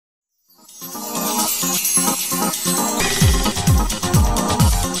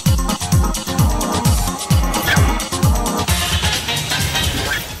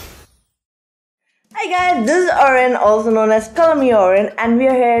Aorin, also known as Call Me Aorin, and we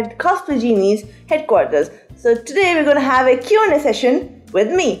are here at Cosplay Genie's headquarters. So today we're going to have a Q&A session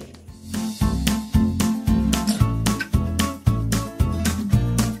with me.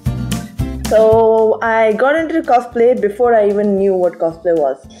 So I got into cosplay before I even knew what cosplay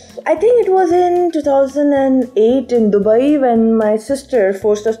was. I think it was in 2008 in Dubai when my sister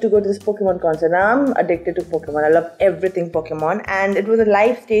forced us to go to this Pokemon concert. Now I'm addicted to Pokemon. I love everything Pokemon, and it was a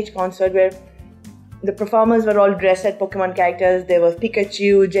live stage concert where the performers were all dressed as Pokemon characters. There was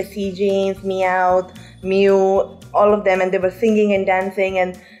Pikachu, Jessie, James, Meowth, Mew, all of them, and they were singing and dancing,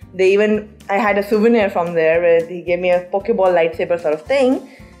 and I had a souvenir from there where he gave me a Pokeball lightsaber sort of thing.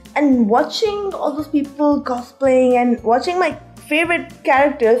 And watching all those people cosplaying and watching my favorite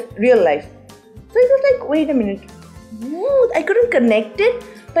characters real life. So it was like, wait a minute, whoa, I couldn't connect it,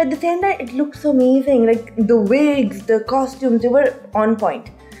 but at the same time it looked so amazing. Like the wigs, the costumes, they were on point.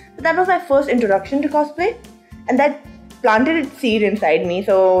 So that was my first introduction to cosplay, and that planted its seed inside me.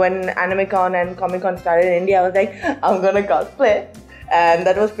 So when AnimeCon and Comic Con started in India, I was like, I'm gonna cosplay. And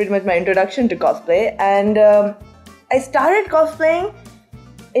that was pretty much my introduction to cosplay. And I started cosplaying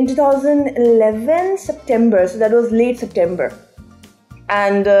in 2011 September, so that was late September,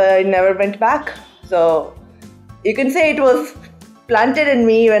 and I never went back. So you can say it was planted in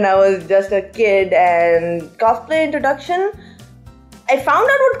me when I was just a kid. And cosplay introduction, I found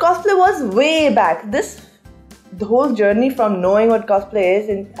out what cosplay was way back. The whole journey from knowing what cosplay is,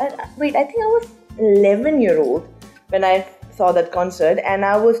 and I think I was 11-year-old when I saw that concert, and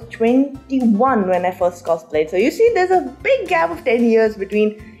I was 21 when I first cosplayed. So you see, there's a big gap of 10 years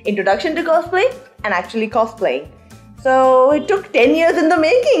between introduction to cosplay and actually cosplaying. So it took 10 years in the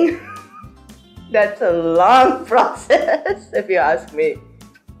making. That's a long process if you ask me.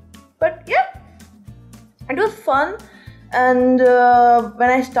 But yeah, it was fun. And when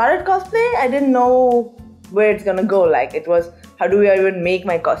I started cosplay, I didn't know where it's gonna go. Like, it was, how do I even make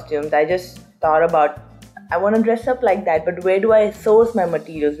my costumes? I just thought about, I want to dress up like that, but where do I source my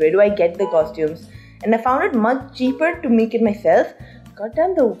materials? Where do I get the costumes? And I found it much cheaper to make it myself.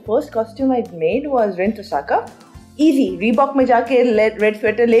 Goddamn, the first costume I made was Rin Tosaka. Easy. Reebok mein jaake red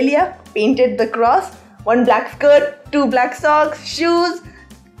sweater le liya, painted the cross, one black skirt, 2 black socks, shoes,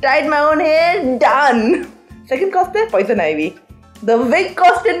 tied my own hair, done. Second cosplay, Poison Ivy. The wig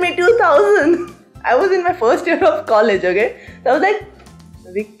costed me 2,000. I was in my first year of college, okay? So I was like,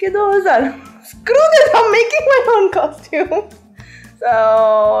 wig ke 2,000. Screw this, I'm making my own costume.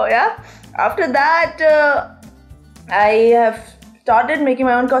 So yeah, after that I have started making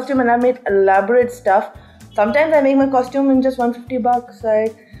my own costume, and I made elaborate stuff. Sometimes I make my costume in just $150.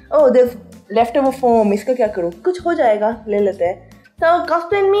 Like, oh, there's leftover foam, iska kya karu? Kuch ho jayega, le lete hai. So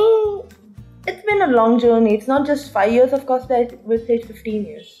cosplay in me, it's been a long journey. It's not just 5 years of cosplay, I would say 15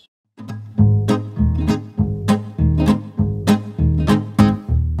 years.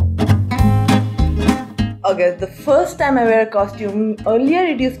 Okay, the first time I wear a costume, earlier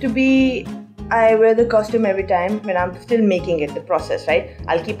it used to be I wear the costume every time when I'm still making it, the process, right?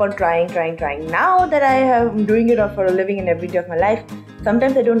 I'll keep on trying. Now that I'm doing it for a living in every day of my life,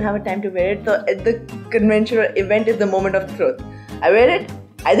 sometimes I don't have a time to wear it. So at the convention or event is the moment of truth. I wear it,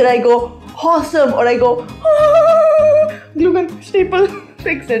 either I go awesome or I go glue gun, staple,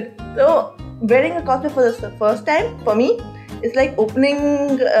 fix it. So wearing a costume for the first time for me is like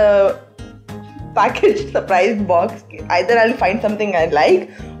opening package surprise box. Either I'll find something I like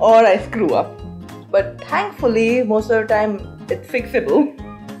or I screw up, but thankfully most of the time it's fixable.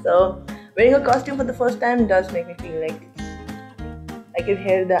 So wearing a costume for the first time does make me feel like I can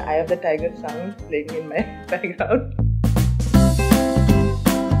hear the Eye of the Tiger sound playing in my background.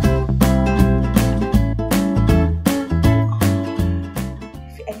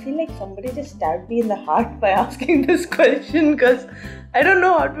 I feel like somebody just stabbed me in the heart by asking this question, because I don't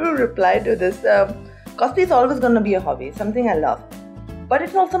know how to reply to this. Cosplay is always going to be a hobby, something I love. But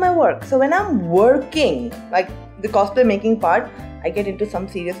it's also my work. So when I'm working, like the cosplay making part, I get into some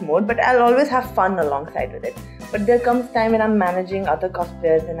serious mode, but I'll always have fun alongside with it. But there comes time when I'm managing other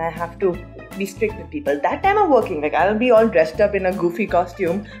cosplayers and I have to be strict with people. That time I'm working. Like, I'll be all dressed up in a goofy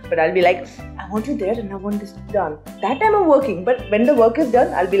costume, but I'll be like, I want you there and I want this done. That time I'm working. But when the work is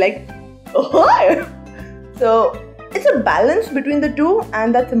done, I'll be like, oh! So it's a balance between the two,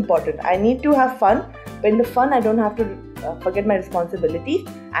 and that's important. I need to have fun, but in the fun, I don't have to forget my responsibilities.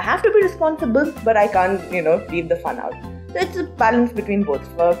 I have to be responsible, but I can't, leave the fun out. So it's a balance between both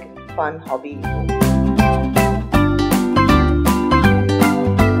work, fun, hobby.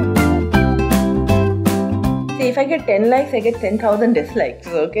 See, if I get 10 likes, I get 10,000 dislikes,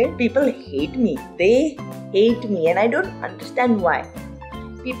 okay? People hate me. They hate me, and I don't understand why.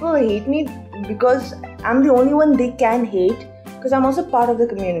 People hate me because I'm the only one they can hate, because I'm also part of the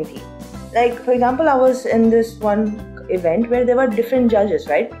community. Like, for example, I was in this one event where there were different judges,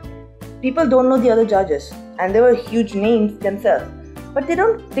 right? People don't know the other judges, and they were huge names themselves, but they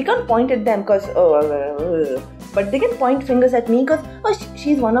can't point at them because but they can point fingers at me because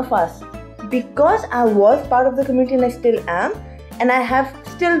she's one of us, because I was part of the community and I still am, and I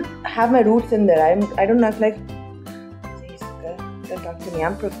still have my roots in there. I don't know if like, please don't talk to me,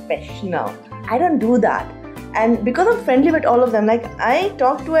 I'm professional. I don't do that. And because I'm friendly with all of them, like I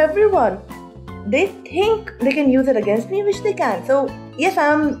talk to everyone. They think they can use it against me, which they can. So yes,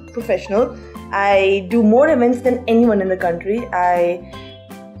 I'm professional. I do more events than anyone in the country.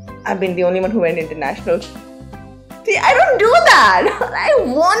 I've been the only one who went international. See, I don't do that. I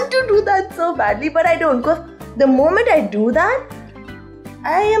want to do that so badly, but I don't. Because the moment I do that,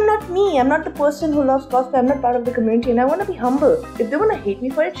 I am not me. I'm not the person who loves cosplay. I'm not part of the community, and I want to be humble. If they want to hate me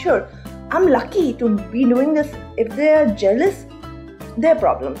for it, sure. I'm lucky to be doing this. If they're jealous, their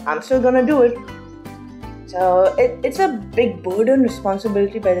problem. I'm still gonna do it. So it's a big burden,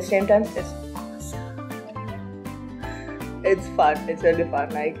 responsibility, but at the same time, it's awesome. It's fun. It's really fun.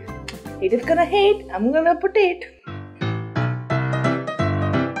 Like, hate is gonna hate. I'm gonna put it.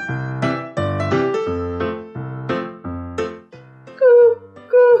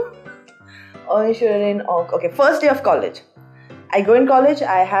 Okay, first day of college. I go in college,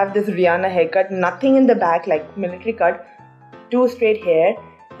 I have this Rihanna haircut, nothing in the back, like military cut, 2 straight hair,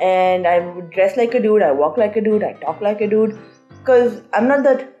 and I would dress like a dude, I walk like a dude, I talk like a dude, because I'm not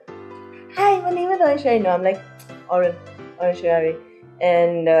that, hi, my name is Aorin. No, I'm like, Aorin Shari.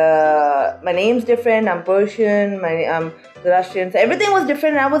 And my name's different, I'm Persian, I'm Russian, so everything was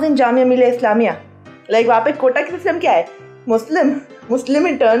different. I was in Jamia Millia Islamia. Like, वहाँ पे कोटा का system क्या है? Muslim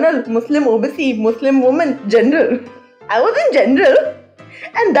internal, Muslim OBC, Muslim woman, general. I was in general,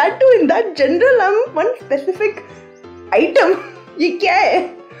 and that too, in that general, I'm one specific item. ये क्या है?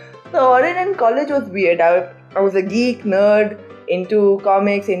 So Aorin in college was weird. I was a geek, nerd, into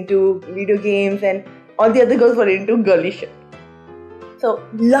comics, into video games, and all the other girls were into girly shit. So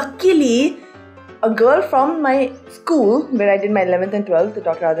luckily, a girl from my school, where I did my 11th and 12th, the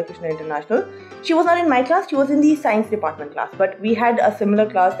Dr. Radhakrishna International, she was not in my class, she was in the science department class, but we had a similar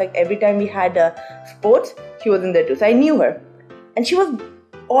class. Like every time we had sports, she was in there too. So I knew her, and she was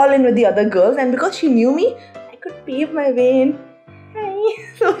all in with the other girls, and because she knew me, I could pave my way in. Hi.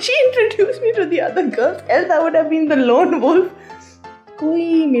 So she introduced me to the other girls, else I would have been the lone wolf.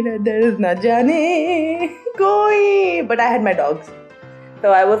 Koi mera dard na jaane, koi. But I had my dogs.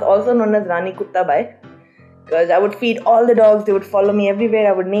 So I was also known as Rani Kutta Bai, because I would feed all the dogs, they would follow me everywhere,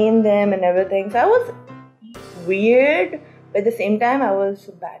 I would name them and everything. So I was weird, but at the same time I was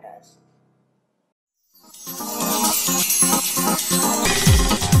badass.